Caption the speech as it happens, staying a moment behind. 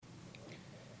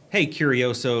Hey,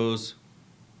 Curiosos.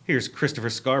 Here's Christopher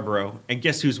Scarborough. And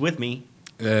guess who's with me?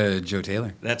 Joe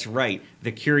Taylor. That's right,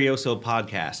 the Curioso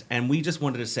Podcast. And we just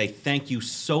wanted to say thank you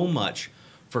so much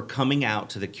for coming out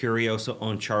to the Curioso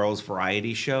on Charles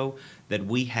Variety Show that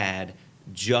we had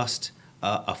just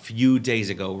a few days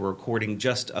ago. We're recording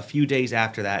just a few days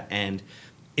after that, and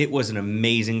it was an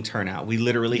amazing turnout. We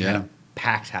literally had a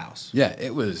packed house. Yeah,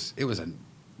 it was a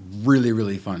really,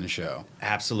 really fun show.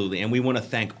 Absolutely. And we want to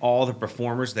thank all the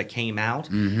performers that came out.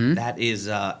 Mm-hmm. That is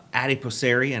Addie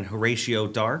Posseri and Horatio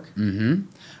Dark. Mm-hmm.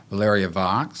 Valeria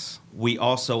Vox. We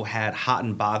also had Hot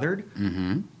and Bothered.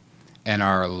 Mm-hmm. And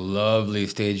our lovely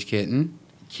stage kitten,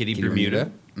 Kitty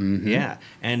Bermuda. Mm-hmm. Yeah.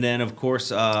 And then, of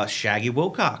course, Shaggy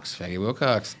Wilcox. Shaggy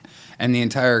Wilcox. And the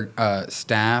entire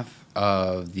staff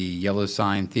of the Yellow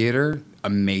Sign Theater.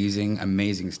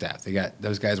 Amazing staff.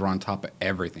 Those guys were on top of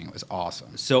everything. It was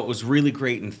awesome. So it was really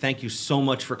great, and thank you so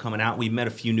much for coming out. We met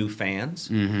a few new fans.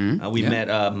 Mm-hmm. We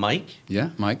met Mike. Yeah,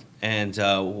 Mike. And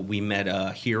we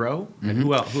met Hero. Mm-hmm. And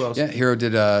who else? Yeah, Hero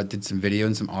did some video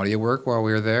and some audio work while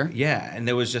we were there. Yeah, and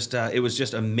there was just it was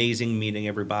just amazing meeting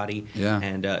everybody. Yeah,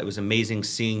 and it was amazing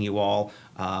seeing you all.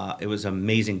 It was an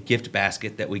amazing gift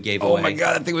basket that we gave away. Oh my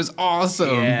God, that thing was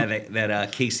awesome. Yeah,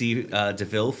 that Casey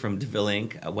DeVille from DeVille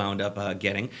Inc. Wound up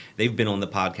getting. They've been on the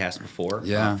podcast before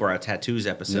for our tattoos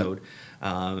episode. Yep.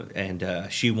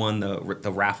 And she won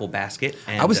the raffle basket.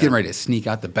 And, I was getting ready to sneak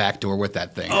out the back door with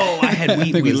that thing. Oh,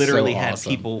 we literally had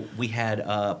people. We had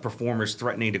performers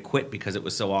threatening to quit because it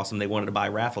was so awesome. They wanted to buy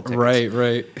raffle tickets.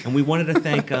 Right. And we wanted to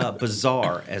thank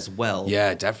Bazaar as well.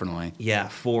 Yeah, definitely. Yeah,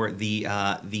 for the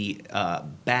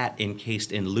bat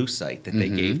encased in lucite that they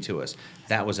gave to us.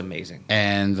 That was amazing.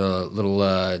 And the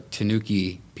little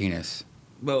tanuki penis.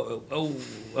 Well,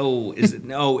 is it?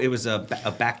 No, it was a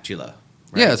bactula.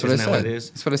 Right? Yeah, that's what Isn't I that said. What it is?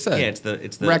 That's what I said. Yeah,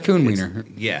 it's the raccoon wiener.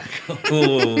 Yeah.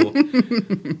 Oh.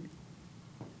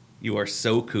 You are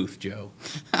so couth, Joe.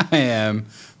 I am.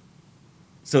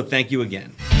 So thank you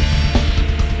again.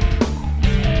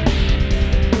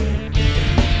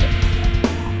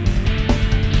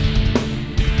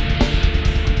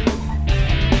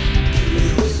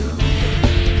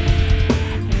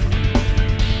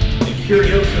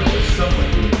 Curioso is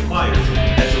someone who inquires in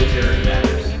esoteric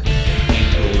matters, a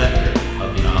collector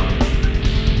of knowledge.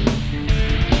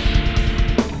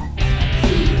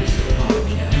 Curioso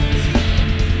Podcast.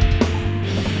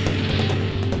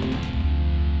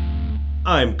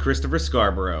 I'm Christopher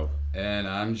Scarborough. And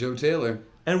I'm Joe Taylor.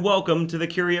 And welcome to the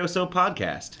Curioso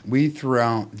Podcast. We threw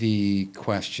out the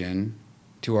question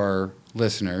to our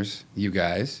listeners, you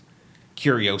guys.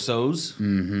 Curiosos.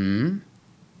 Mm-hmm.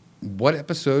 What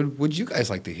episode would you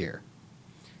guys like to hear?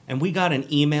 And we got an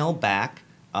email back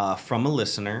from a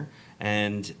listener,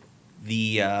 and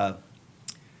the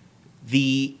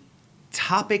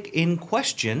topic in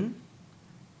question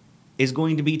is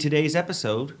going to be today's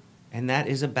episode, and that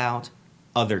is about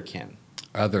otherkin.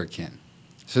 Otherkin.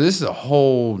 So this is a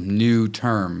whole new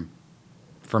term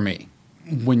for me.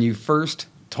 When you first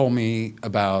told me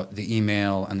about the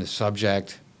email and the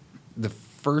subject, the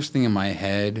first thing in my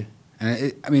head...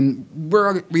 And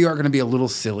we are going to be a little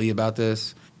silly about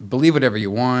this. Believe whatever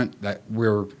you want, that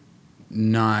we're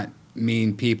not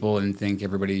mean people and think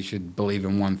everybody should believe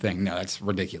in one thing. No, that's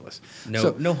ridiculous.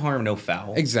 No harm, no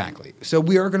foul. Exactly. So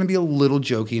we are going to be a little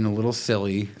jokey and a little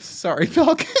silly. Sorry,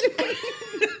 Falcon.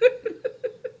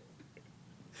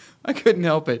 I couldn't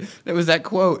help it. It was that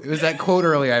quote. It was that quote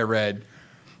earlier I read.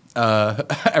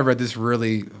 I read this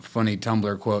really funny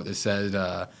Tumblr quote that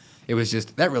said... it was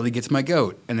just, that really gets my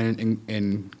goat. And then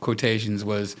in quotations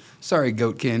was, sorry,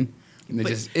 goatkin. And they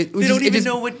don't even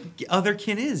know what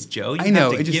otherkin is, Joe. You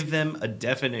have to give them a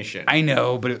definition. I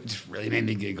know, but it just really made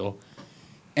me giggle.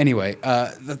 Anyway,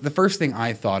 the first thing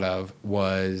I thought of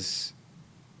was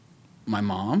my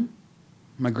mom,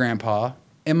 my grandpa,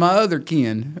 and my other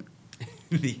kin.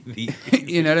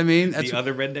 You know what I mean? That's the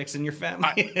other rednecks in your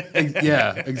family?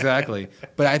 Yeah, exactly.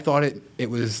 But I thought it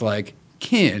was like,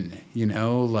 kin,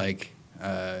 like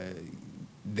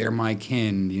they're my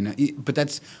kin, but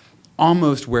that's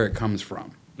almost where it comes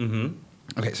from. Mm-hmm.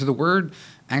 Okay, so the word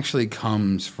actually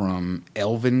comes from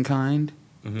elvenkind.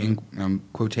 Mm-hmm. I'm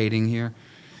quotating here,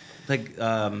 like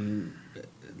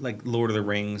Lord of the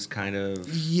Rings kind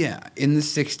of. Yeah, in the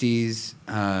 60s,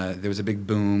 there was a big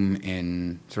boom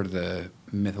in sort of the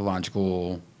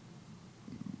mythological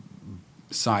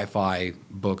sci-fi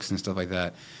books and stuff like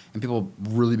that. And people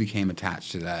really became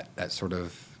attached to that sort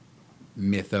of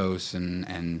mythos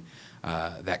and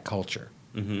that culture.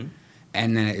 Mm-hmm.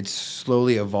 And then it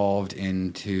slowly evolved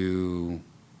into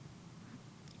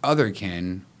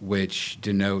otherkin, which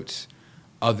denotes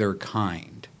other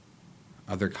kind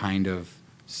of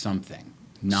something,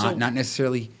 So- not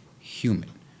necessarily human.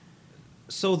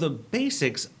 So the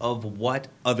basics of what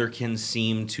otherkin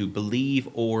seem to believe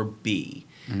or be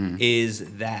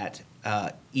is that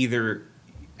either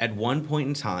at one point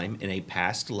in time in a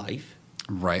past life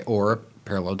Right, or a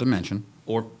parallel dimension.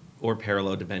 or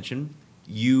parallel dimension,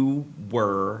 you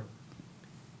were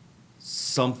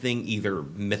something either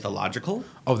mythological.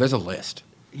 Oh, there's a list.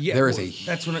 Yeah, there is well, a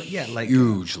that's what like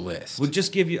huge list. We'll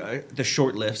just give you the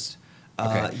short list.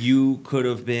 Okay. You could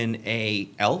have been a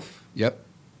elf. Yep.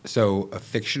 So a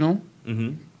fictional,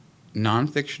 Mm-hmm.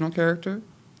 non-fictional character,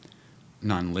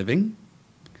 non-living,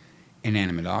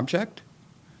 inanimate object,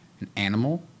 an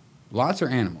animal. Lots of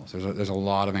animals. There's a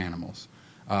lot of animals.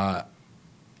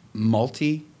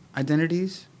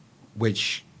 Multi-identities,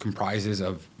 which comprises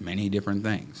of many different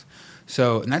things.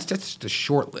 So, and that's just a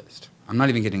short list. I'm not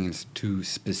even getting into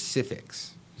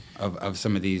specifics of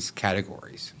some of these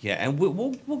categories. Yeah, and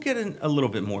we'll get in a little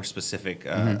bit more specific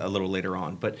a little later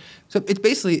on. But So it's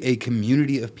basically a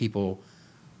community of people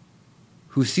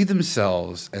who see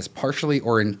themselves as partially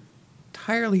or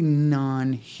entirely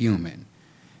non-human.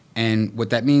 And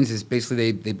what that means is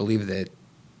basically they believe that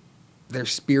their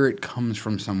spirit comes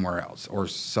from somewhere else or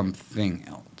something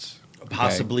else. Okay?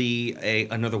 possibly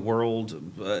another world,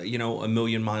 a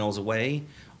million miles away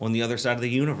on the other side of the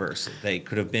universe. They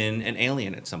could have been an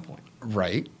alien at some point.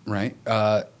 Right, right.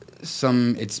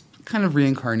 It's kind of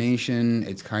reincarnation.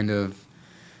 It's kind of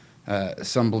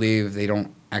some believe they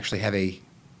don't actually have a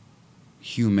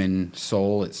human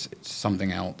soul. It's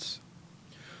something else.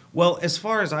 Well, as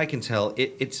far as I can tell,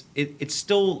 it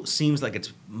still seems like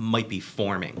it might be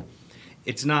forming.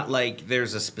 It's not like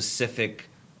there's a specific,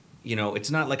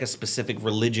 it's not like a specific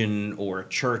religion or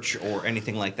church or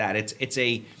anything like that. It's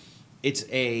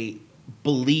a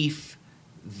belief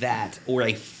that, or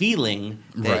a feeling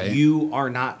that Right. you are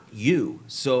not you.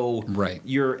 So Right.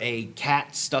 you're a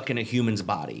cat stuck in a human's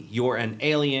body. You're an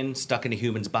alien stuck in a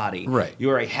human's body. Right.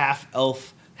 You're a half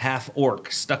elf, half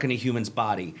orc stuck in a human's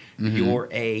body. Mm-hmm. You're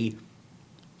a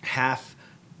half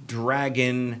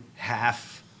dragon,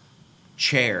 half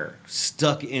chair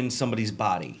stuck in somebody's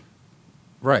body.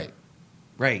 Right.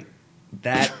 Right.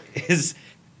 That is,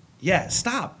 yeah.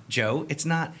 Stop, Joe. It's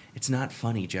not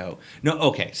funny, Joe. No.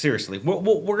 Okay. Seriously,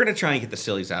 we're gonna try and get the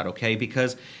sillies out, okay?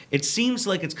 Because it seems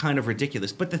like it's kind of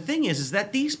ridiculous. But the thing is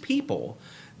that these people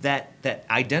that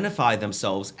identify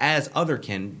themselves as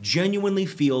otherkin genuinely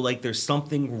feel like there's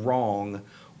something wrong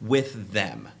with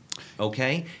them.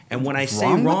 Okay. And when I say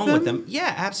Wrong with wrong with them? them,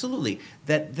 yeah, absolutely.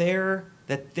 That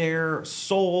their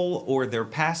soul or their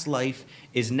past life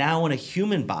is now in a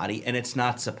human body and it's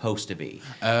not supposed to be.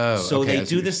 Oh, so okay, they I see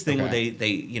do what this you're- thing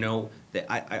okay.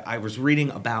 where I was reading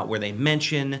about where they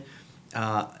mention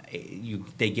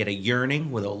they get a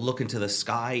yearning where they'll look into the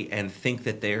sky and think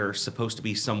that they're supposed to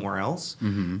be somewhere else.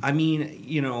 Mm-hmm. I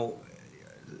mean,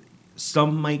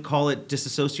 some might call it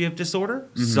dissociative disorder.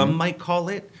 Mm-hmm. Some might call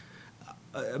it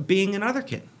being an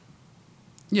otherkin.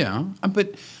 Yeah,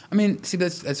 but I mean, see,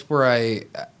 that's where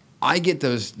I get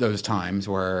those times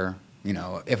where,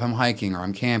 if I'm hiking or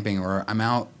I'm camping or I'm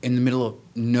out in the middle of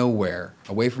nowhere,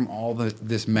 away from all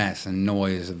this mess and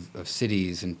noise of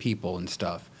cities and people and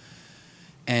stuff,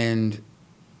 and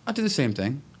I'll do the same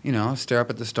thing, stare up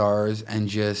at the stars and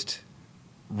just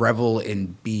revel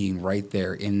in being right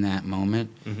there in that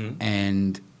moment. Mhm.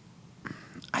 And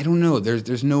I don't know,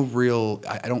 there's no real,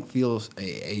 I don't feel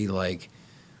a like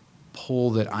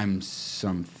pull that I'm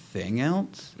something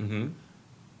else. Mm-hmm.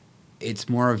 It's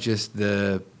more of just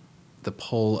the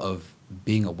pull of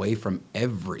being away from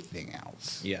everything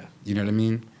else. Yeah. You know what I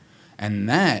mean? And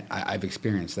that I've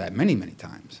experienced that many, many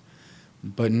times,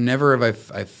 but never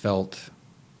have I felt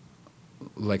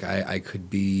like I could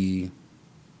be,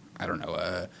 I don't know,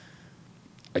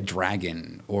 a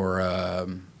dragon or a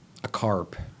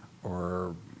carp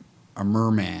or a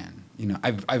merman.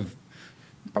 I've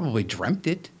probably dreamt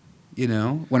it.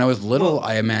 When I was little, Well-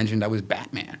 I imagined I was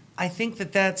Batman. I think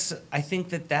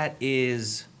that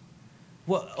is.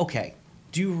 Well, okay.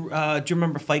 Do you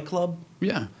remember Fight Club?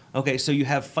 Yeah. Okay, so you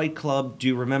have Fight Club. Do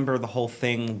you remember the whole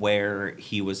thing where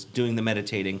he was doing the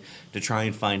meditating to try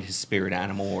and find his spirit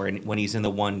animal, or when he's in the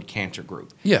one cancer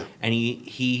group? Yeah. And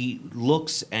he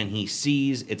looks and he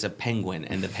sees it's a penguin,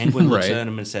 and the penguin looks Right. at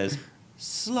him and says,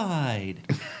 "Slide."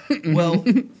 Well,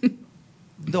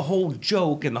 the whole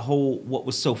joke and what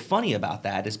was so funny about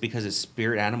that is because his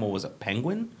spirit animal was a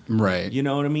penguin. Right. You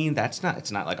know what I mean? It's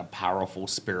not like a powerful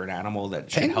spirit animal that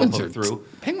should help him through.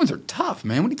 Penguins are tough,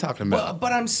 man. What are you talking Well, about?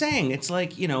 but I'm saying it's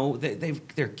like,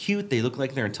 they're cute. They look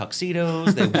like they're in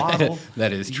tuxedos. They waddle.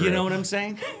 That is true. You know what I'm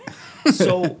saying?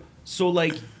 So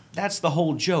like that's the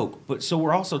whole joke. But so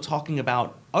we're also talking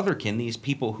about otherkin, these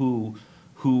people who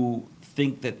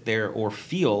think that they're or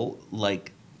feel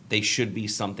like they should be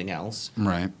something else.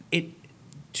 Right. It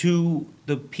to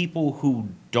the people who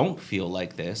don't feel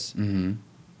like this,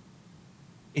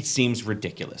 it seems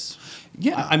ridiculous.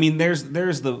 Yeah. I mean, there's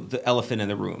the elephant in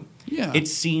the room. Yeah. It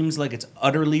seems like it's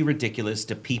utterly ridiculous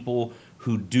to people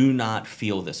who do not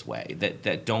feel this way,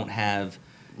 that don't have,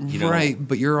 you know. Right,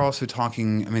 but you're also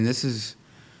talking, I mean, this is,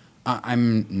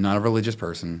 I'm not a religious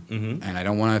person, and I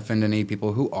don't want to offend any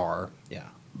people who are, Yeah.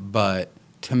 but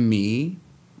to me,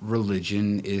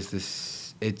 religion is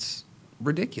this, it's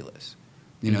ridiculous.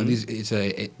 You know,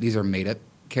 these are made up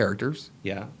characters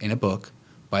Yeah. in a book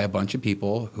by a bunch of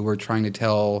people who are trying to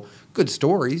tell good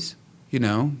stories, you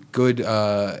know, good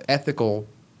ethical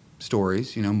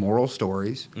stories, you know, moral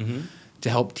stories to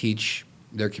help teach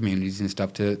their communities and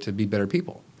stuff to be better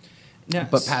people. Now,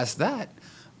 But past that,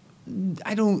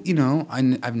 I don't, you know,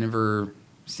 I've never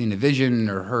seen a vision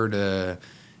or heard a,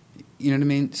 you know what I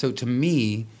mean? So to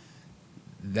me,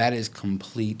 that is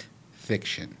complete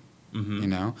fiction, you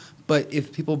know? But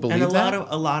if people believe and that.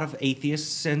 a lot of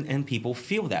atheists and people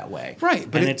feel that way, Right,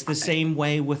 but and it's the same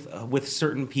way with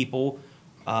certain people.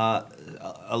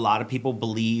 A lot of people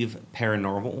believe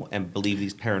paranormal and believe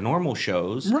these paranormal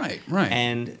shows, Right.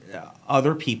 and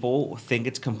other people think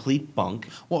it's complete bunk.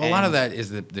 Well, a lot of that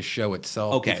is the show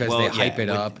itself, Okay, because well, they yeah, hype it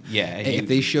up. If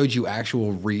they showed you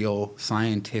actual, real,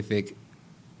 scientific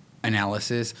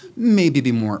analysis, maybe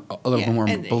be a little bit more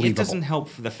and believable. it doesn't help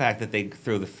for the fact that they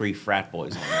throw the free frat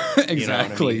boys on there.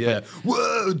 Exactly. You know what I mean?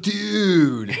 Yeah. Whoa,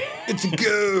 dude! It's a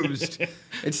ghost.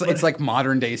 it's like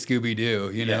modern day Scooby Doo.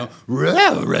 You know?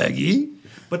 Wow, Raggy.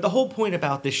 But the whole point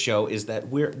about this show is that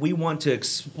we want to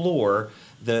explore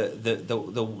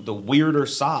the weirder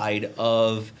side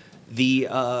of the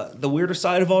weirder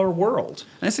side of our world.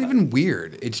 And it's not even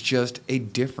weird. It's just a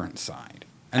different side.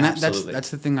 And Absolutely. that's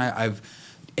the thing I've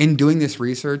in doing this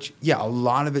research. Yeah, a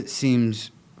lot of it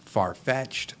seems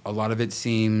far-fetched. A lot of it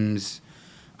seems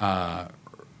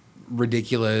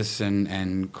ridiculous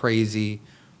and crazy.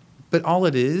 But all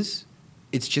it is,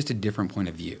 it's just a different point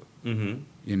of view. Mm-hmm.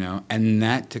 You know, and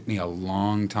that took me a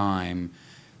long time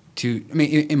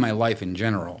in my life in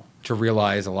general, to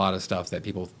realize a lot of stuff that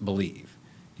people believe,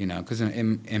 you know, because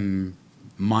in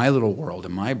my little world,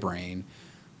 in my brain,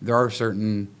 there are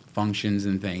certain functions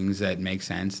and things that make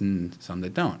sense and some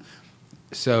that don't.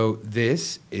 So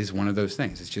this is one of those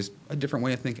things. It's just a different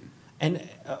way of thinking. And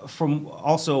from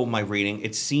also my reading,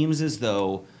 it seems as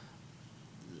though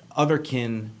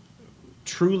otherkin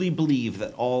truly believe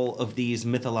that all of these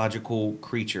mythological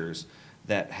creatures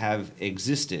that have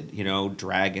existed, you know,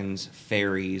 dragons,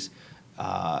 fairies,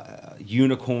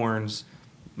 unicorns,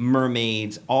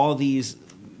 mermaids, all these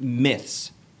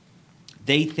myths,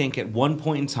 they think at one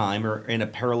point in time or in a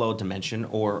parallel dimension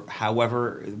or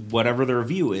whatever their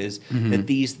view is, that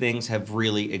these things have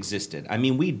really existed. I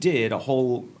mean, we did a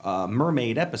whole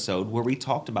mermaid episode where we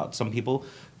talked about some people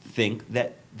think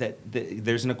that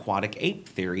there's an aquatic ape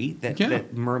theory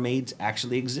that mermaids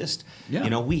actually exist. Yeah. You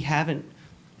know, we haven't,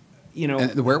 you know,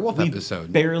 And the werewolf we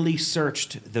episode. barely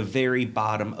searched the very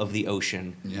bottom of the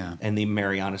ocean and the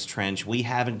Marianas Trench. We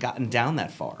haven't gotten down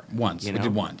that far. Once. You We know?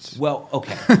 did once. Well,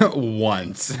 okay.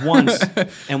 Once.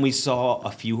 And we saw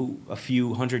a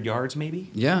few hundred yards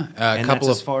maybe. Yeah. And that's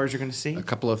as far as you're going to see. A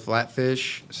couple of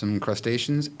flatfish, some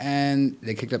crustaceans, and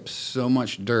they kicked up so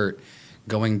much dirt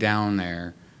going down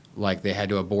there, like they had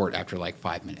to abort after like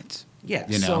 5 minutes. Yeah.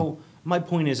 You know? So my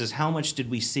point is how much did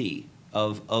we see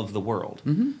of the world?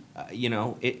 You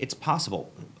know, it's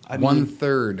possible. I mean,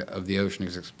 1/3 of the ocean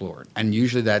is explored, and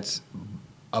usually that's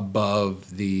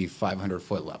above the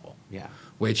 500-foot level. Yeah.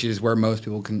 Which is where most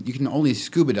people you can only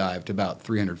scuba dive to about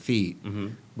 300 feet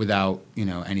without, you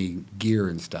know, any gear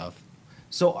and stuff.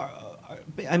 So,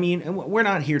 I mean, and we're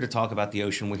not here to talk about the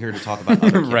ocean. We're here to talk about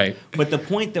other kids. Right. But the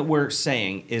point that we're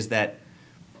saying is that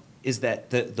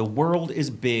the world is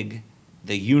big,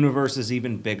 the universe is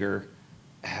even bigger,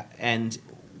 and,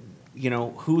 you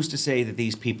know, who's to say that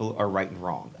these people are right and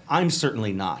wrong? I'm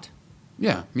certainly not.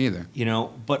 Yeah, me either. You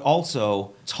know, but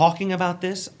also talking about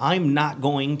this, I'm not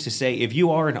going to say, if you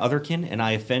are an otherkin and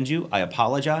I offend you, I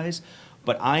apologize,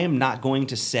 but I am not going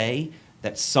to say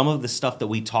that some of the stuff that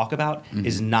we talk about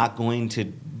is not going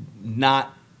to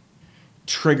not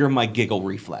trigger my giggle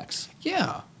reflex.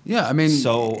 Yeah. Yeah, I mean...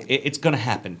 So it's going to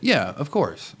happen. Yeah, of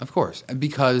course.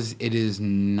 Because it is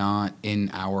not in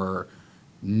our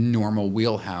normal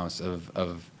wheelhouse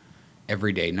of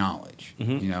everyday knowledge.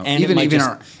 You know, And even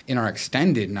just... in our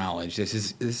extended knowledge, this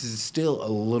is still a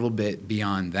little bit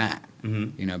beyond that.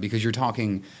 You know, because you're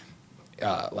talking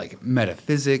like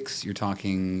metaphysics. You're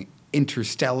talking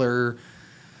interstellar.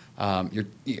 Your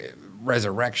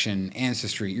resurrection,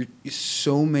 ancestry. You're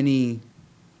so many,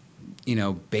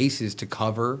 bases to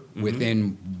cover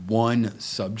within one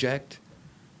subject.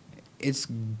 It's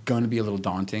going to be a little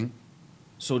daunting.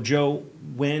 So, Joe,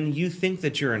 when you think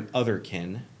that you're an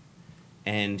otherkin,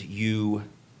 and you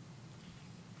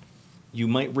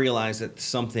might realize that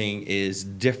something is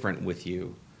different with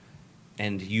you,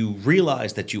 and you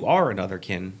realize that you are an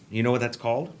otherkin, you know what that's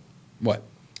called? What?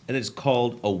 It is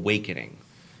called awakening.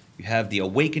 You have the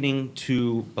awakening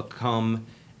to become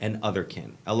an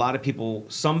otherkin. A lot of people,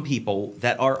 some people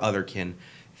that are otherkin,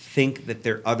 think that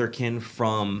they're otherkin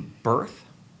from birth,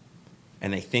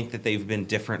 and they think that they've been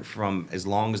different from as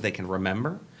long as they can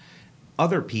remember.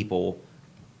 Other people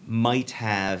might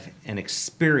have an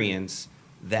experience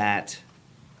that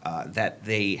that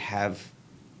they have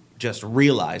just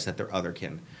realized that they're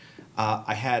otherkin.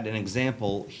 I had an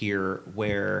example here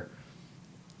where,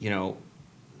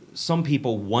 some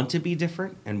people want to be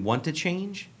different and want to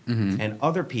change, and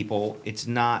other people, it's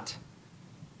not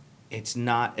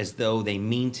as though they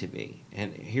mean to be.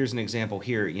 And here's an example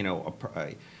here.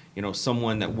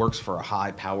 Someone that works for a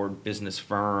high-powered business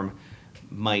firm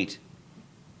might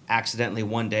accidentally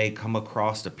one day come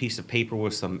across a piece of paper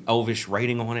with some elvish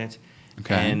writing on it,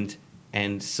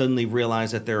 and suddenly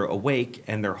realize that they're awake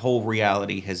and their whole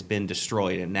reality has been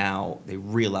destroyed, and now they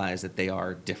realize that they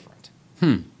are different.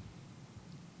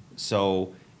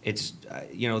 So it's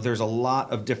there's a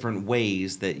lot of different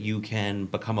ways that you can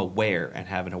become aware and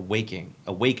have an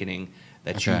awakening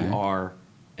that you are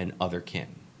an otherkin.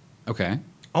 Okay.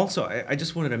 Also, I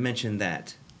just wanted to mention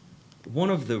that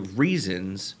one of the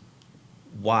reasons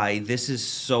why this is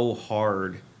so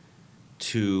hard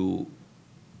to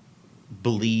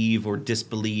believe or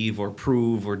disbelieve or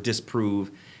prove or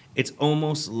disprove, it's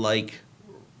almost like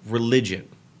religion.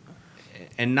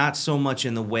 And not so much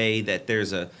in the way that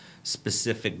there's a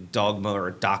specific dogma or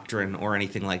a doctrine or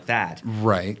anything like that.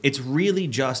 Right. It's really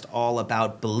just all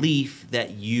about belief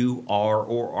that you are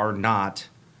or are not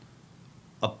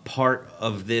a part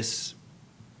of this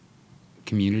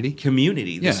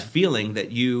community, this feeling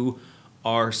that you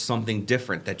are something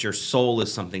different, that your soul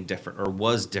is something different or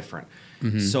was different.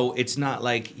 So it's not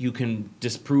like you can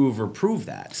disprove or prove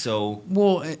that. So,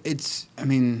 well,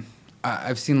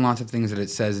 I've seen lots of things that it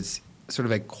says it's sort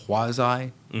of a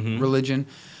quasi religion.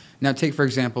 Now, take for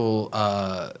example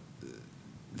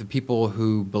the people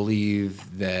who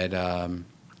believe that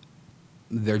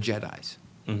they're Jedis.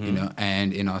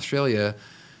 And in Australia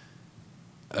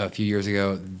a few years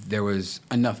ago, there was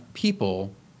enough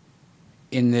people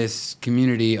in this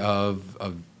community of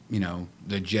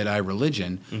the Jedi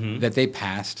religion that they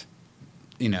passed,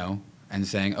 and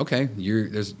saying, okay, you're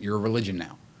a religion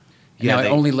now. It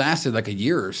only lasted like a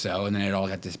year or so, and then it all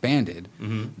got disbanded.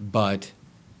 But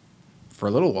for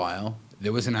a little while,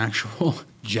 there was an actual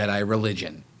Jedi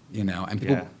religion, and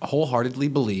people wholeheartedly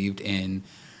believed in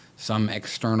some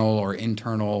external or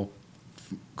internal,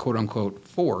 quote unquote,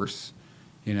 force,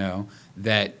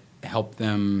 that helped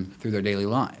them through their daily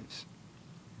lives.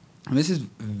 And this is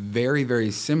very,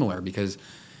 very similar because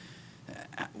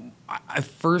I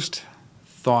first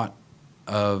thought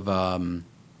of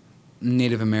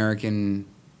Native American,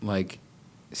 like,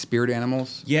 spirit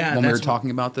animals when we were talking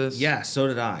about this. Yeah, so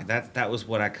did I. That was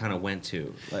what I kind of went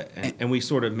to. And we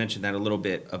sort of mentioned that a little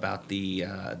bit about the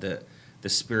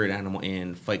spirit animal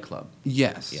in Fight Club.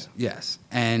 Yes, yes.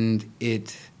 And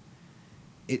it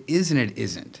is and it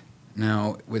isn't.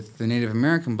 Now, with the Native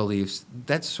American beliefs,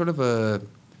 that's sort of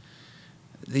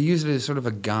they use it as sort of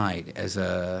a guide, as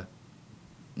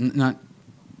not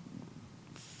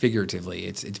figuratively.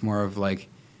 It's more of like,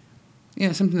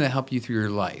 something to help you through your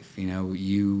life.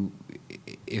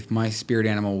 If my spirit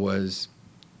animal was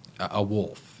a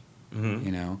wolf,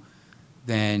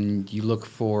 then you look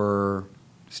for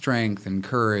strength and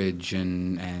courage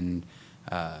and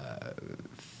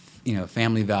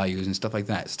family values and stuff like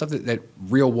that. Stuff that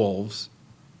real wolves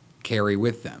carry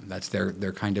with them. That's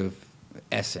their kind of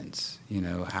essence,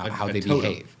 how they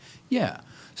behave. Yeah.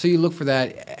 So you look for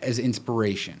that as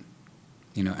inspiration,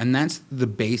 and that's the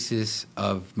basis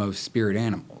of most spirit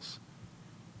animals.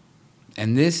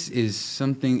 And this is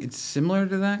something, it's similar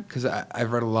to that, because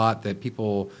I've read a lot that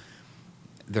people,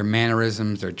 their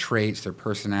mannerisms, their traits, their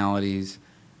personalities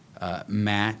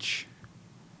match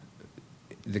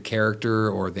the character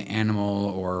or the animal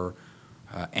or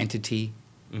entity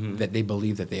that they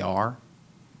believe that they are.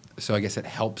 So I guess it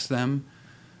helps them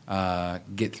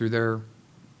get through their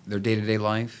day-to-day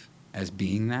life as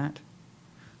being that.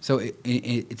 So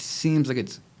it seems like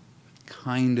it's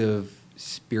kind of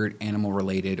spirit animal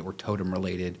related or totem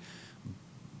related,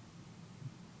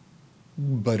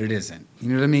 but it isn't. You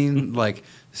know what I mean? Like,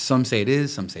 some say it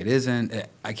is, some say it isn't.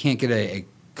 I can't get a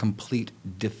complete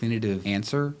definitive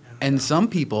answer. And some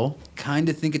people kind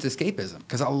of think it's escapism,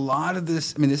 because a lot of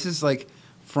this, I mean, this is like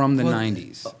from the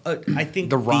 90s. I think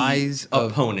the rise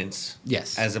of opponents,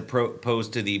 yes, as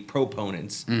opposed to the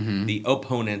proponents, the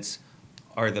opponents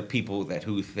are the people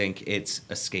who think it's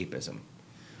escapism.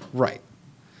 Right.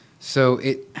 So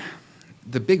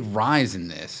the big rise in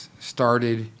this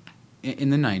started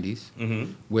in the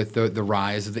 90s with the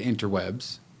rise of the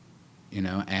interwebs, you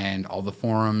know, and all the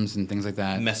forums and things like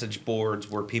that. Message boards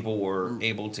where people were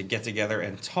able to get together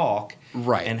and talk,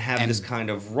 right, and have this kind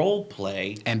of role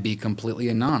play. And be completely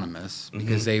anonymous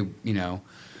because they, you know,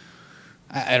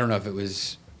 I don't know if it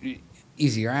was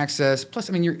easier access. Plus,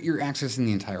 I mean, you're accessing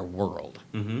the entire world.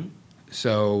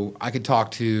 So I could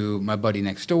talk to my buddy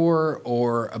next door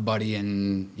or a buddy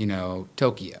in, you know,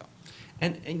 Tokyo.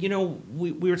 And you know,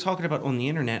 we were talking about on the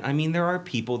internet. I mean, there are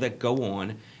people that go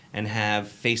on and have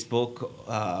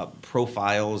Facebook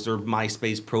profiles or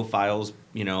MySpace profiles,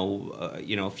 you know,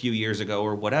 a few years ago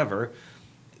or whatever,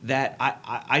 that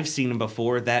I've seen them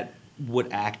before that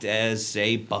would act as,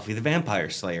 say, Buffy the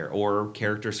Vampire Slayer or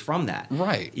characters from that.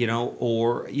 Right. You know,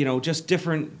 or, you know, just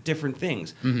different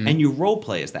things. And you role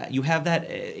play as that. You have that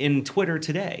in Twitter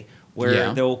today,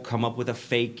 where they'll come up with a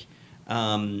fake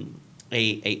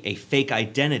a fake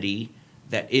identity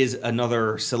that is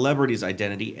another celebrity's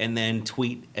identity and then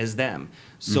tweet as them.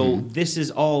 So this is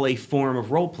all a form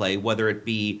of role play, whether it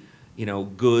be, you know,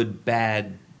 good,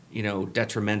 bad, you know,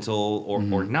 detrimental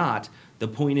or not. The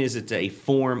point is, it's a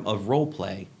form of role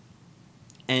play.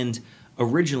 And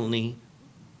originally,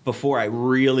 before I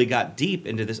really got deep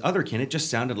into this otherkin, it just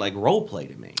sounded like role play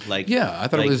to me. Like, yeah, I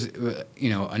thought it was, you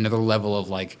know, another level of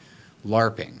like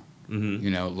LARPing.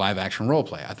 You know, live action role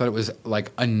play. I thought it was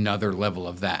like another level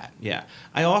of that. Yeah.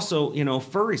 I also, you know,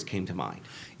 furries came to mind.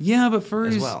 Yeah, but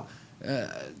furries as well.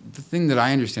 The thing that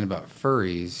I understand about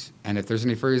furries, and if there's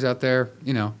any furries out there,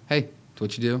 you know, hey, it's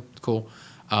what you do. It's cool.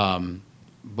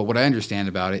 But what I understand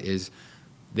about it is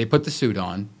they put the suit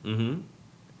on.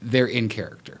 They're in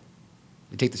character.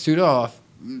 They take the suit off.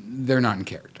 They're not in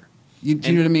character. Do you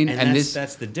know what I mean? And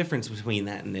that's the difference between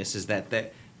that and this, is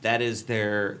that is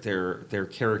their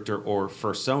character or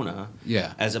fursona.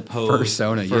 Yeah. As opposed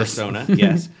fursona,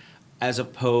 yes. As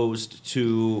opposed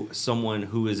to someone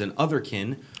who is an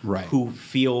otherkin, right, who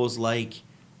feels like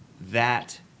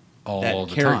that all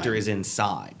the character time is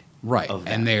inside. Right.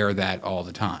 And they are that all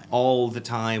the time. All the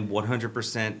time,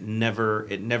 100%,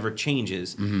 it never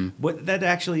changes. But that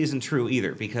actually isn't true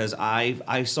either, because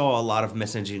I saw a lot of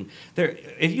messaging there.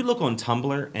 If you look on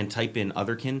Tumblr and type in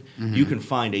otherkin, you can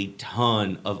find a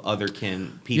ton of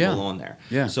otherkin people on there.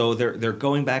 Yeah. So they're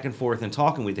going back and forth and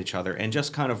talking with each other, and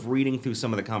just kind of reading through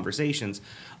some of the conversations,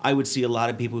 I would see a lot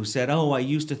of people who said, "Oh, I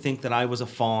used to think that I was a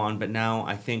fawn, but now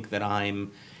I think that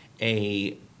I'm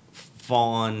a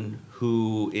fawn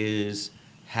who is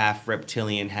half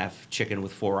reptilian, half chicken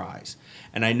with 4 eyes."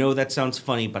 And I know that sounds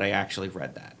funny, but I actually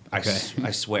read that. Okay.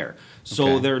 I swear.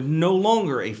 So they're no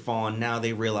longer a fawn. Now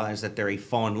they realize that they're a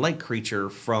fawn-like creature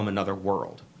from another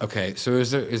world. Okay, so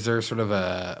is there sort of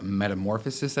a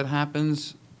metamorphosis that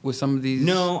happens with some of these?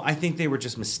 No, I think they were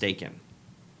just mistaken.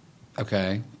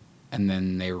 Okay. And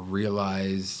then they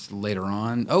realize later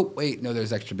on, oh, wait, no,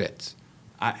 there's extra bits.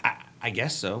 I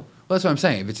guess so. Well, that's what I'm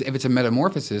saying. If it's a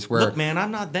metamorphosis where... Look, man,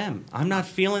 I'm not them. I'm not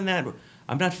feeling that.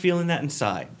 I'm not feeling that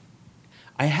inside.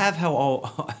 I have,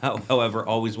 however,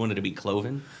 always wanted to be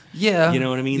Cloven. Yeah. You know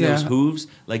what I mean? Yeah. Those hooves.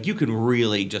 Like, you can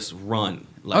really just run.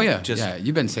 Like, oh, yeah. Yeah,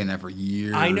 you've been saying that for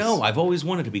years. I know. I've always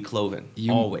wanted to be Cloven.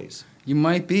 Always. You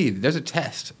might be. There's a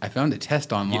test. I found a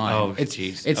test online. Oh,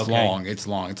 jeez. It's long. It's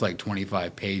long. It's like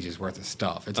 25 pages worth of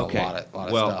stuff. It's a lot of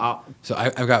stuff. So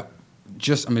I've got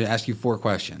I'm going to ask you 4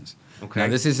 questions. Okay. Now,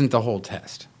 this isn't the whole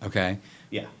test, okay?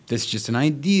 Yeah. This is just an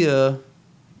idea,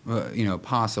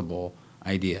 possible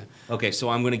idea. Okay, so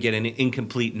I'm going to get an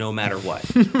incomplete no matter what.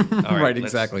 All right,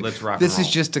 exactly. Let's rock This and roll.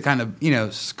 is just to kind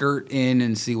of, skirt in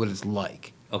and see what it's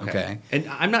like. Okay. And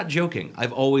I'm not joking.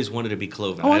 I've always wanted to be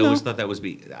Cloven. Oh, I no. always thought that was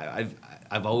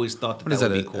I've always thought that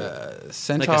would be cool.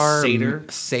 Centaur? Like a satyr.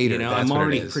 Satyr, You know, that's I'm what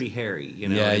already it is. pretty hairy. You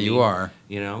know Yeah, what I you mean? are.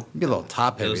 You know? Be a little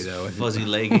top heavy, Those though. fuzzy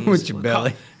leggings. With your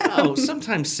belly. Oh,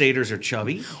 sometimes satyrs are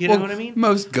chubby. You Well, know what I mean?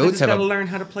 most goats have have got to a- learn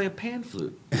how to play a pan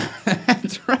flute.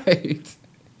 That's right.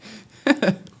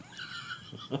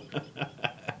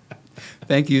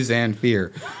 Thank you,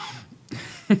 Zanfir.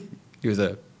 He was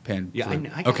a pan. Yeah,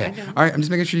 flute. I Okay. know. All right, I'm just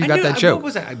making sure you got that joke.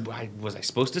 What was I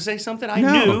supposed to say something? I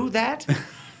No. knew that.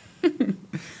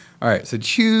 All right, so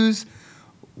choose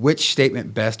which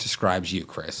statement best describes you,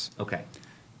 Chris. Okay.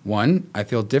 1, I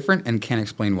feel different and can't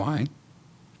explain why.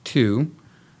 2,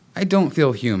 I don't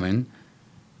feel human,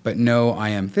 but know I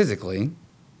am physically.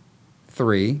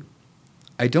 3,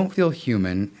 I don't feel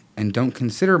human and don't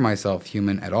consider myself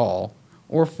human at all.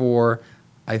 Or 4,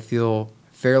 I feel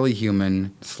fairly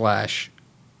human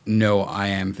 / know I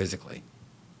am physically.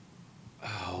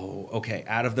 Oh, okay.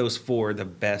 Out of those 4, the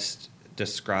best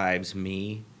describes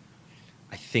me.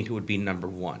 I think it would be number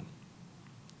 1.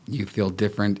 You feel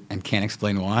different and can't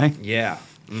explain why? Yeah.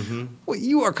 Mm-hmm. Well,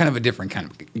 you are kind of a different kind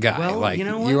of guy. Well, like, you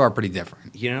know what? you are pretty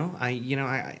different.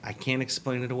 I can't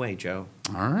explain it away, Joe.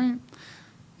 All right.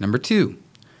 Number 2.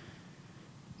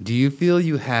 Do you feel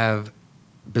you have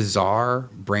bizarre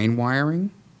brain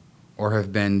wiring or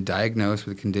have been diagnosed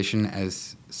with a condition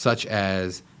such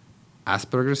as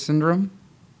Asperger's syndrome?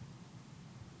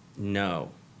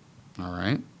 No. All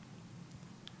right.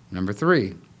 Number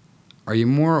 3. Are you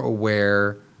more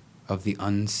aware of the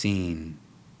unseen?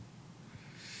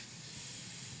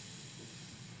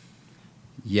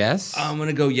 Yes. I'm going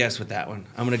to go yes with that one.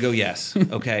 I'm going to go yes.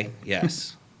 Okay.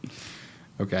 Yes.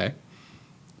 Okay.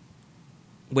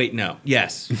 Wait, no.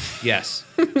 Yes. Yes.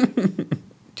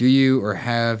 Do you or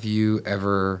have you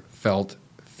ever felt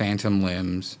phantom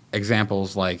limbs?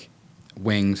 Examples like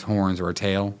wings, horns, or a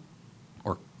tail?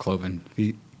 Or cloven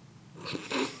feet?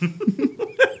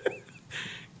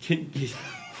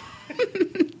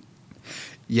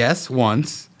 Yes,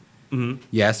 once. Mm-hmm.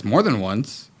 Yes, more than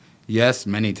once. Yes,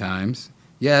 many times.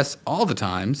 Yes, all the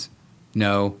times.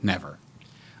 No, never.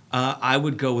 I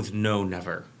would go with no,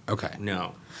 never. Okay.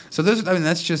 No. So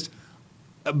that's just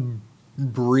a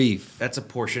brief, That's a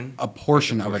portion.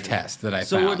 of a test that I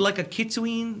So found. would like a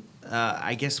Kitsune,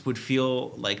 I guess, would feel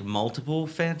like multiple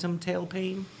phantom tail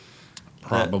pain?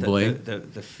 Probably.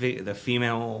 The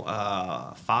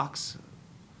female fox?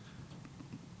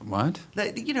 What?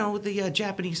 The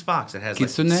Japanese fox that has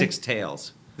Kitsune? like 6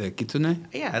 tails. The kitsune?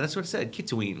 Yeah, that's what it said.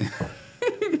 Kitsune.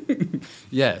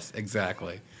 Yes,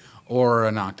 exactly. Or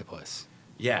an octopus.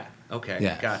 Yeah. Okay.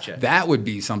 Yeah, Gotcha. That would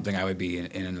be something I would be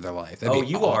in another life. That'd be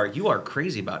you are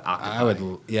crazy about octopi. I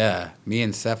would. Yeah, me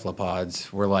and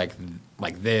cephalopods were like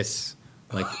this,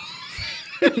 like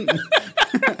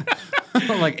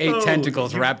like 8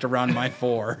 tentacles wrapped around my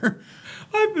 4.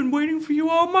 I've been waiting for you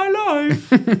all my life.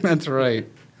 That's right.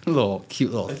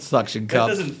 Cute little suction cup.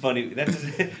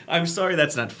 I'm sorry,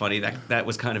 that's not funny. That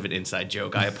was kind of an inside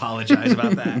joke. I apologize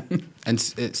about that. And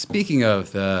speaking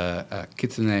of the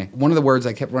kitsune, one of the words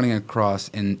I kept running across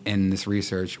in this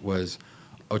research was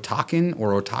otakin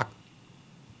or otakin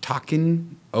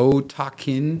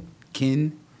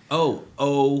kin.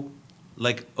 Oh,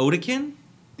 like Otakin?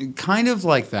 Kind of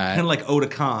like that. Kind of like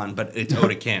Otakon, but it's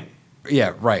Otakin.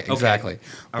 Yeah, right, Okay. exactly.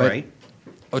 All But right.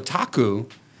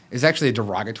 Otaku is actually a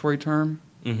derogatory term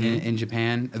in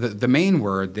Japan. The main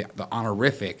word, the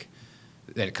honorific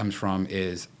that it comes from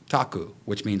is taku,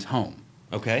 which means home.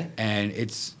 Okay. And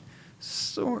it's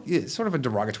sort of a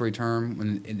derogatory term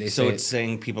when they So say it's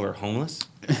saying people are homeless?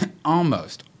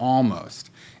 almost.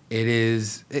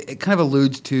 It kind of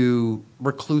alludes to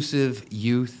reclusive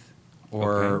youth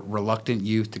or Okay. reluctant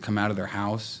youth to come out of their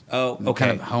house. Oh, Kind okay.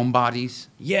 of homebodies.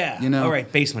 Yeah. You know? All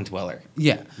right. Basement dweller.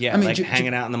 Yeah. Yeah. I mean, like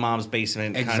hanging out in the mom's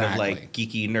basement, kind of Exactly. like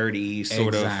geeky, nerdy,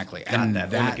 sort Exactly. of. Got And that on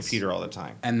the that's- computer all the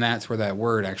time. And that's where that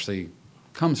word actually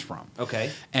comes from.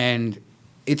 Okay. And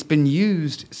it's been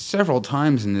used several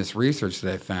times in this research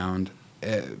that I found,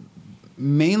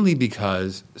 mainly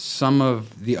because some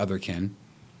of the otherkin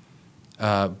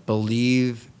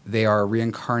believe they are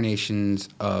reincarnations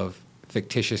of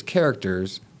fictitious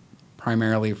characters,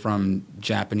 primarily from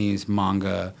Japanese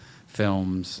manga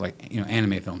films, like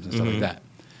anime films and stuff like that.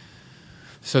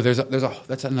 So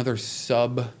that's another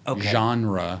sub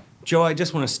genre. Joe, I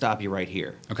just want to stop you right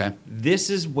here. Okay. This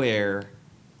is where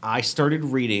I started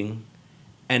reading,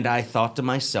 and I thought to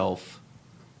myself,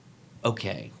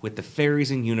 okay, with the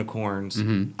fairies and unicorns,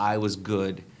 I was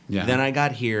good. Yeah. Then I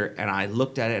got here, and I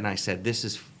looked at it, and I said, this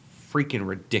is freaking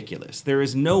ridiculous. There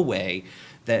is no way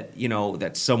that,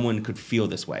 that someone could feel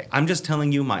this way. I'm just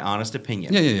telling you my honest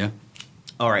opinion. Yeah.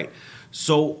 All right.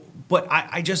 So, but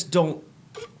I just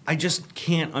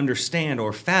can't understand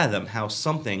or fathom how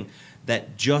something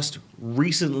that just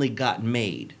recently got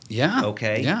made. Yeah.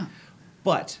 Okay? Yeah.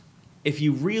 But if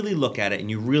you really look at it and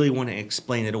you really want to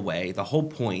explain it away, the whole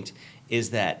point is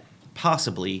that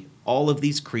possibly all of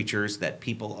these creatures that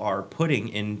people are putting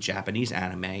in Japanese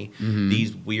anime,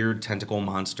 these weird tentacle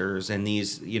monsters and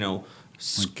these,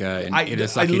 Like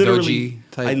Irasaki Doji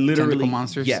type tentacle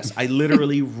monsters? Yes, I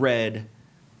literally read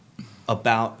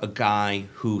about a guy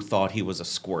who thought he was a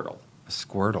Squirtle.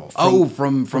 Squirtle.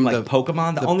 From like the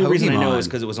Pokemon. The the only reason I know Pokemon. is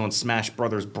because it was on Smash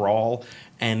Brothers Brawl,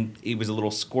 and he was a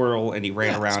little squirrel, and he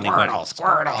ran around.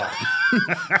 Squirtle.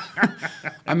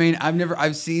 I mean,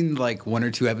 I've seen like one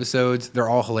or two episodes. They're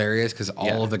all hilarious because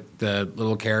all of the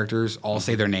little characters all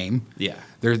say their name. Yeah.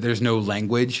 There's no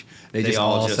language. They just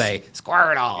all all just- say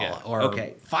Squirtle Yeah. or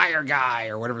Okay. Fire Guy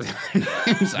or whatever their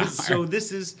names are. So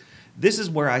this is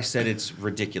where I said it's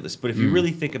ridiculous. But if you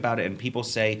really think about it, and people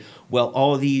say, well,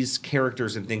 all these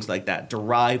characters and things like that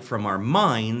derive from our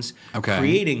minds Okay.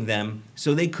 creating them,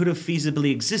 so they could have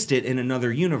feasibly existed in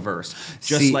another universe,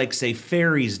 just See- like say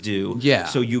fairies do. Yeah.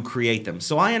 So you create them.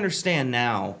 So I understand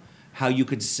now how you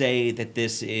could say that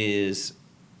this is,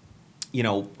 you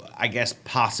know, I guess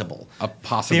possible. A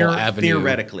possible avenue.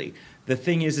 Theoretically. The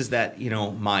thing is that, you know,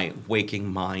 my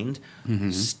waking mind Mm-hmm.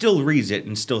 still reads it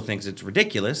and still thinks it's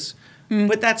ridiculous,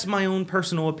 but that's my own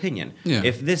personal opinion. Yeah.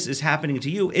 If this is happening to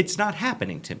you, it's not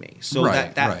happening to me. So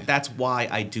Right, right. that's why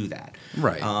I do that.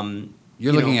 Right. you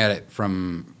You're looking know- at it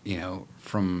from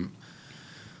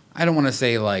I don't want to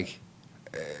say like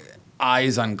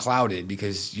eyes unclouded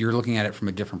because you're looking at it from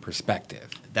a different perspective.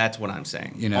 That's what I'm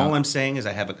saying. You know- All I'm saying is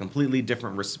I have a completely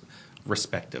different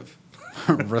respective.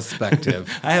 Respective.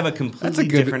 I have a completely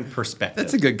good- different perspective.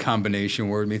 That's a good combination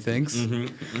word, methinks.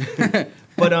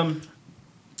 But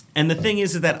and the thing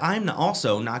is that I'm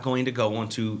also not going to go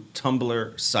onto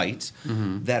Tumblr sites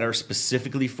that are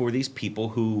specifically for these people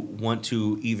who want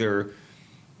to either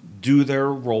do their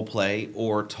role play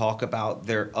or talk about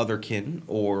their other kin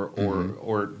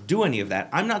or do any of that.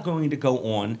 I'm not going to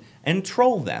go on and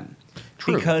troll them.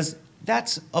 True. Because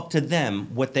that's up to them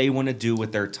what they want to do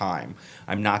with their time.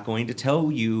 I'm not going to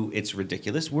tell you it's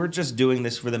ridiculous. We're just doing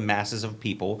this for the masses of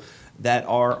people that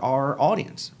are our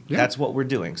audience. Yeah. That's what we're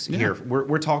doing. So Yeah. here,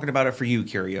 we're talking about it for you,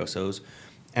 Curiosos,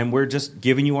 and we're just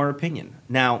giving you our opinion.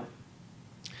 Now,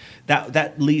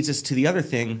 that leads us to the other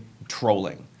thing,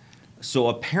 trolling. So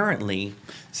apparently,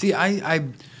 See,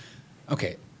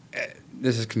 okay,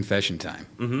 this is confession time.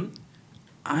 Mm-hmm.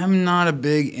 I'm not a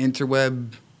big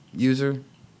interweb user.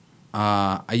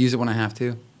 I use it when I have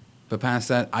to, but past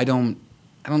that, I don't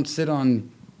sit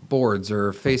on boards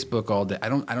or Facebook all day. I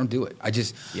don't do it.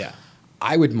 yeah.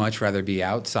 I would much rather be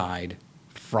outside,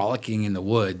 frolicking in the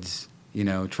woods, you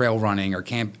know, trail running or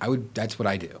camp. That's what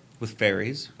I do. With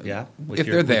fairies, yeah. With If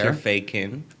they're with there. your fey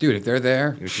kin. Dude, if they're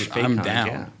there, Here's your fake I'm kind, down.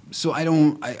 yeah. So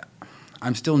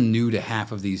I'm still new to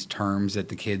half of these terms that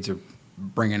the kids are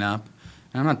bringing up.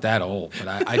 And I'm not that old, but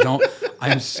I don't.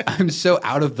 I'm so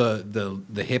out of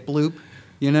the hip loop,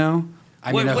 you know.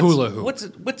 I mean, a hula hoop.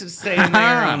 What's it saying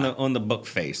there on the book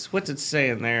face? What's it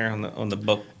saying there on the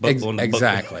book? On the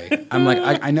Exactly. I'm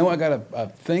like, I know I got a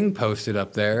thing posted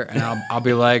up there, and I'll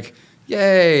be like,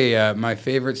 yay, my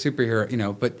favorite superhero, you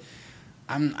know. But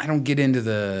I don't get into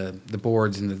the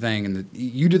boards and the thing, and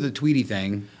you do the Tweety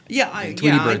thing. Yeah, the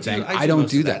Tweety Bird thing. I don't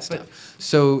most do of that but- stuff.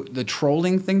 So the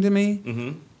trolling thing to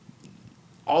me,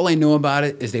 all I know about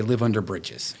it is they live under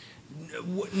bridges.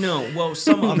 No, well,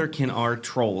 some other kin are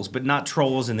trolls, but not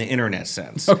trolls in the internet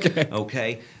sense. Okay.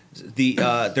 Okay.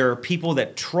 There are people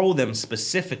that troll them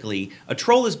specifically. A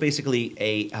troll is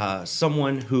basically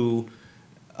someone who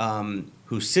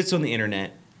sits on the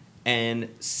internet and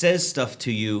says stuff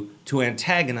to you to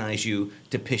antagonize you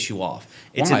to piss you off.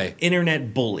 It's Why? an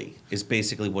internet bully is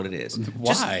basically what it is.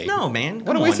 Why? No, man. What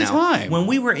Come a on waste of now. time. When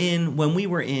we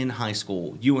were in high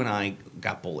school, you and I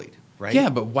got bullied, right? Yeah,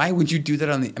 but why would you do that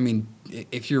on the? I mean,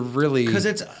 if you're really Because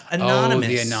it's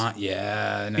anonymous.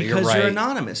 Yeah, no, Because you're right. you're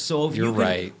anonymous. So if You're you can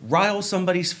right. rile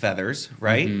somebody's feathers,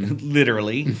 right?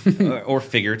 Literally or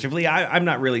figuratively, I'm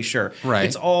not really sure. Right.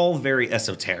 It's all very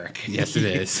esoteric. Yes, it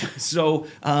is. So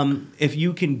if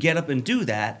you can get up and do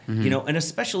that, you know, and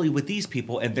especially with these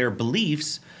people and their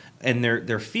beliefs and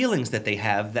their feelings that they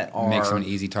have that are Makes them an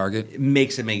easy target.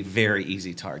 makes him a very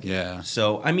easy target. Yeah.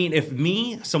 So, I mean,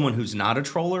 if someone who's not a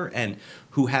troller and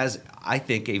who has, I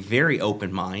think, a very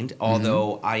open mind,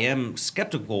 although I am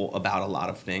skeptical about a lot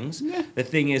of things, Yeah. the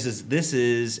thing is this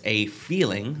is a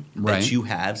feeling Right. that you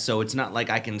have. So it's not like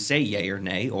I can say yay or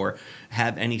nay or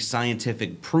have any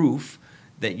scientific proof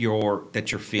that you're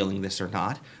feeling this or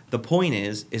not. The point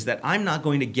is that I'm not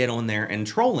going to get on there and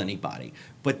troll anybody,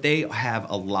 but they have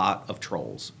a lot of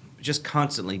trolls, just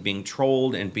constantly being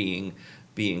trolled and being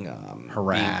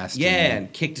Harassed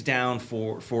and kicked down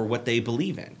for what they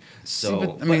believe in. So See,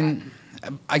 but, I mean,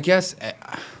 I guess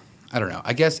I don't know.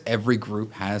 I guess every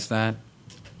group has that.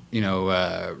 You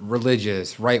know,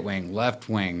 religious, right wing, left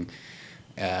wing,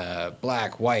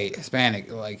 black, white,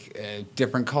 Hispanic, like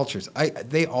different cultures.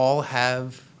 They all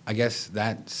have, I guess,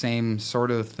 that same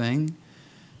sort of thing.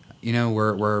 You know,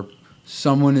 where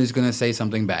someone is going to say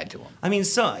something bad to them. I mean,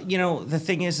 so the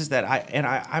thing is that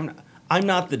I'm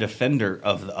not the defender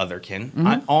of the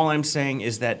otherkin. All I'm saying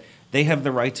is that they have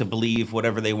the right to believe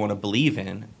whatever they want to believe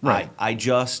in. Right. I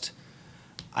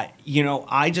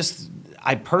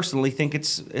personally think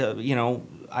it's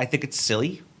I think it's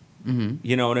silly. Mm-hmm.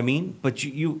 You know what I mean? But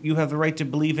you have the right to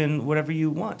believe in whatever you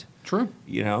want. True.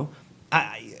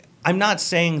 I'm not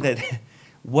saying that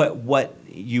what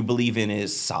you believe in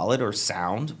is solid or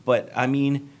sound, but I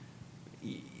mean,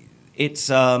 it's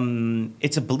a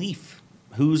belief.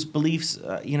 Whose beliefs,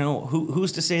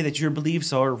 who's to say that your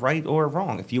beliefs are right or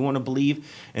wrong? If you want to believe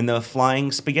in the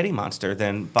flying spaghetti monster,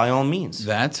 then by all means.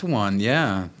 That's one,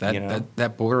 yeah.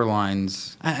 That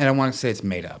borderlines. I don't want to say it's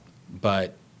made up,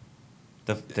 but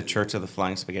the Church of the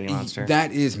Flying Spaghetti Monster.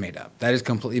 That is made up. That is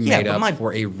completely made up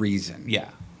for a reason. Yeah.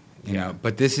 You know,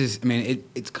 but this is. I mean,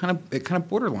 it kind of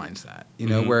borderlines that.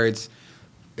 Mm-hmm. Where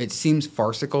it seems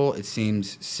farcical, it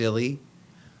seems silly,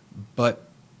 but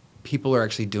people are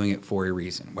actually doing it for a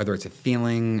reason. Whether it's a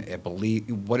feeling, a belief,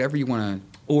 whatever you want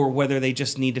to, or whether they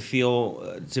just need to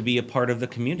feel to be a part of the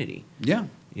community. Yeah.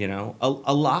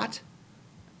 A lot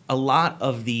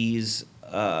of these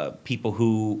people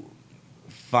who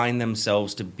find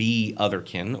themselves to be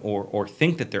otherkin or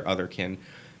think that they're otherkin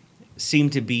seem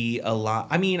to be a lot.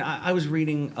 I mean, I was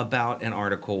reading about an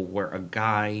article where a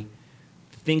guy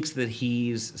thinks that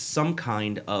he's some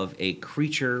kind of a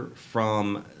creature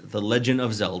from The Legend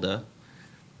of Zelda.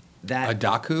 A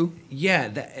Daku? Yeah,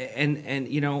 and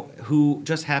who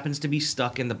just happens to be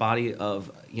stuck in the body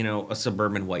of, a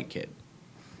suburban white kid.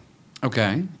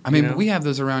 Okay. I mean, we have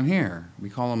those around here. We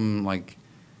call them, like,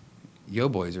 yo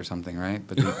boys or something, right?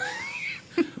 But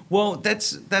well,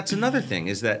 that's another thing,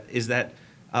 is that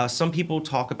some people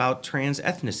talk about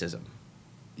trans-ethnicism.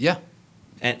 Yeah.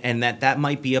 And that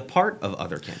might be a part of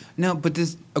otherkin. No, but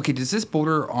does this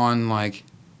border on, like,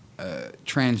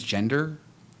 transgender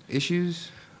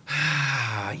issues?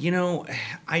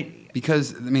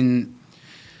 Because, I mean,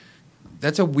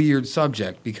 that's a weird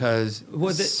subject because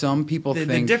some people think...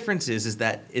 The difference is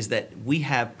that we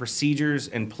have procedures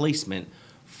and placement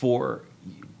for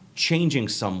changing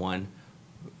someone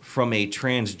from a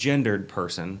transgendered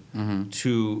person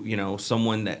to,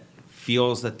 someone that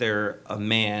feels that they're a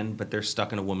man but they're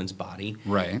stuck in a woman's body,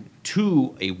 right,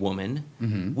 to a woman.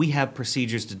 We have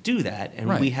procedures to do that,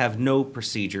 and we have no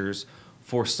procedures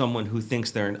for someone who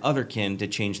thinks they're an otherkin to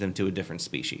change them to a different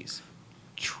species.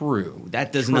 True.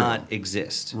 That does not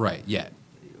exist. Right, yet.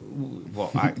 Well,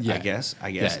 I guess.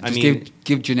 Yeah, I mean,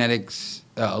 give genetics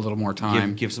a little more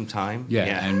time. Give some time.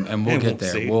 Yeah, and we'll get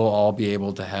there. We'll all be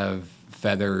able to have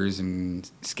feathers and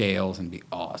scales and be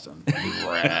awesome. It'd be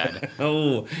rad.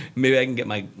 Oh, maybe I can get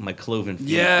my cloven feet.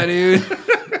 Yeah, dude.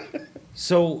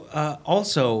 So,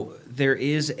 also, there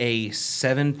is a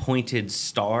 7-pointed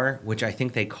star, which I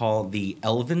think they call the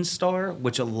Elven Star,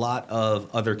 which a lot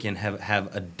of otherkin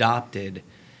have adopted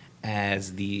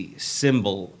as the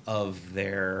symbol of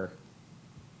their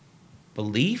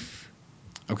belief.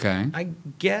 Okay. I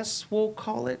guess we'll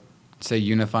call it. Say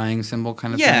unifying symbol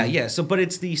kind of thing? Yeah. So, but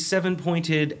it's the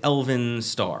 7-pointed Elven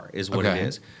Star is what it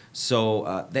is.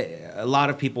 So, a lot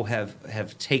of people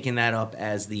have taken that up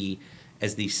as the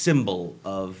symbol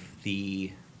of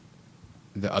the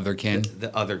otherkin. The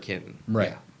otherkin. Right.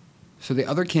 Yeah. So the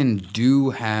otherkin do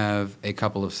have a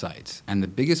couple of sites, and the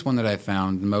biggest one that I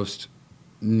found, the most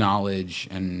knowledge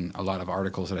and a lot of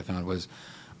articles that I found, was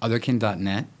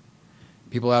otherkin.net.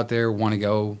 People out there want to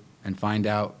go and find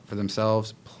out for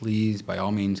themselves. Please, by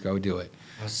all means, go do it.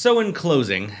 So in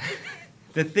closing,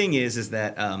 the thing is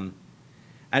that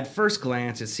at first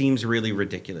glance it seems really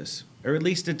ridiculous, or at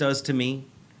least it does to me,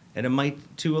 and it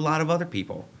might to a lot of other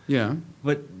people. Yeah.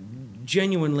 But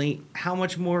genuinely, how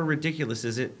much more ridiculous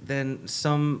is it than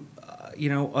some,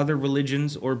 other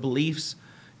religions or beliefs,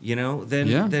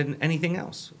 than anything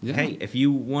else? Yeah. Hey, if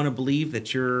you want to believe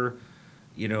that you're,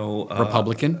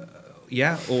 Republican.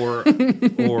 Yeah, or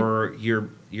you're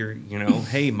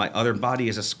hey, my other body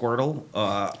is a Squirtle.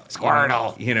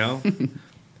 Squirtle.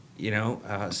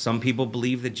 Some people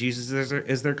believe that Jesus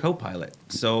is their co-pilot.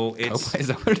 So it's is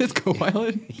that what it is,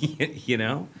 co-pilot?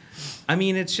 I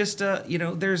mean, it's just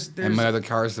there's and my other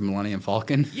car is the Millennium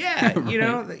Falcon. Yeah,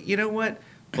 Right. You know what?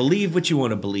 Believe what you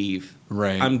want to believe.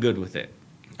 Right. I'm good with it.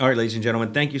 All right, ladies and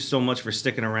gentlemen, thank you so much for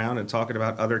sticking around and talking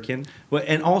about otherkin.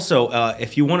 And also,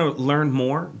 if you want to learn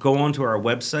more, go on to our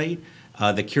website,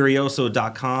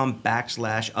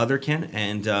 thecurioso.com/otherkin,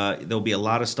 and there'll be a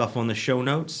lot of stuff on the show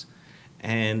notes.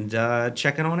 And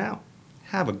check it on out.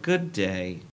 Have a good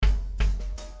day.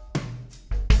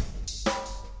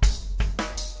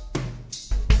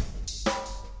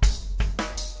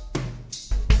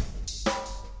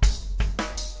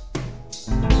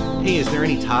 Hey, is there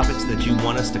any topics that you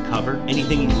want us to cover?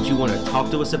 Anything that you want to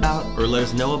talk to us about or let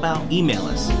us know about? Email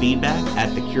us,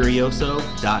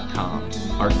 feedback@thecurioso.com.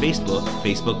 Our Facebook,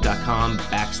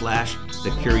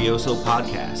 facebook.com/The Curioso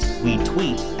Podcast. We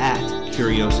tweet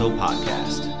 @Curioso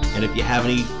Podcast. And if you have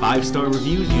any 5-star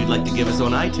reviews you'd like to give us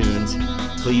on iTunes,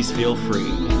 please feel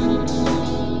free.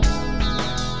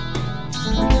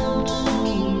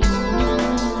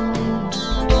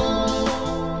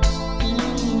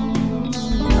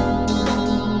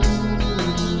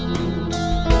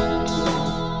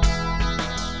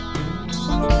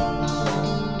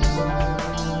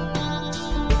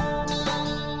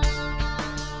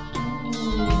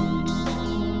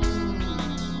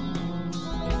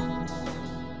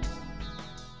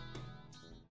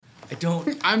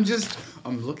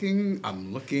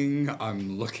 I'm looking. I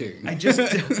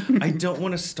don't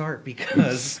want to start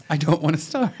because I don't want to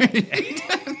start.